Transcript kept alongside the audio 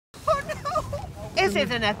Is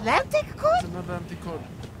it an Atlantic cod? It's an Atlantic cod.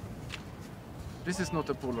 This is not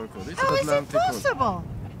a polar cod. It's How an is it Atlantic cod. possible?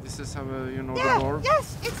 This is how you know Yeah, the bar.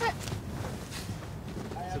 yes, it's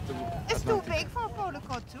too Atlantic. big for a polar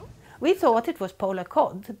cod too. We thought it was polar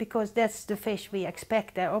cod because that's the fish we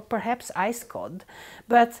expect there, or perhaps ice cod.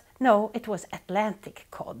 But no, it was Atlantic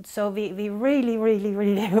cod. So we really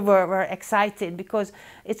were excited because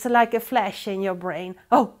it's like a flash in your brain.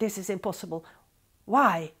 Oh, this is impossible.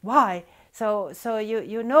 Why? Why? So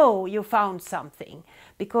you know you found something,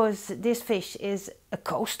 because this fish is a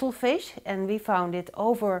coastal fish and we found it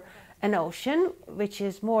over an ocean which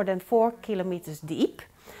is more than 4 kilometers deep.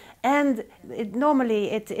 And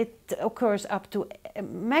normally it occurs up to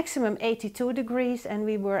maximum 82 degrees and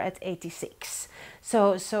we were at 86.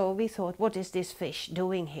 So we thought, what is this fish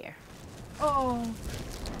doing here? Oh,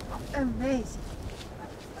 amazing.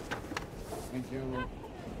 Thank you.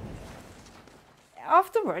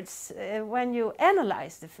 Afterwards, when you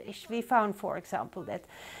analyze the fish, we found, for example, that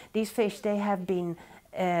these fish, they have been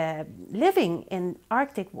living in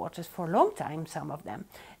Arctic waters for a long time, some of them.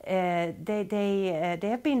 They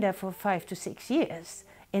have been there for 5 to 6 years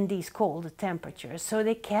in these cold temperatures, so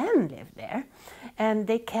they can live there. And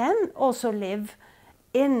they can also live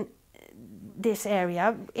in this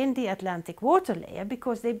area, in the Atlantic water layer,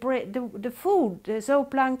 because they the food, the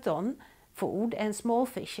zooplankton food and small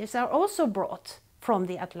fishes are also brought from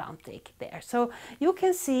the Atlantic there. So you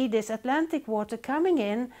can see this Atlantic water coming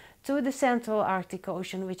in to the central Arctic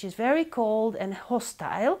Ocean, which is very cold and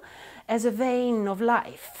hostile, as a vein of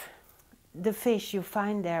life. The fish you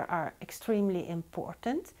find there are extremely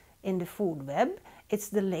important in the food web. It's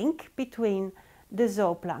the link between the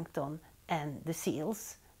zooplankton and the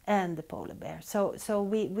seals and the polar bear. So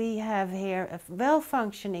we have here a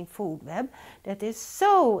well-functioning food web that is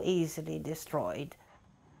so easily destroyed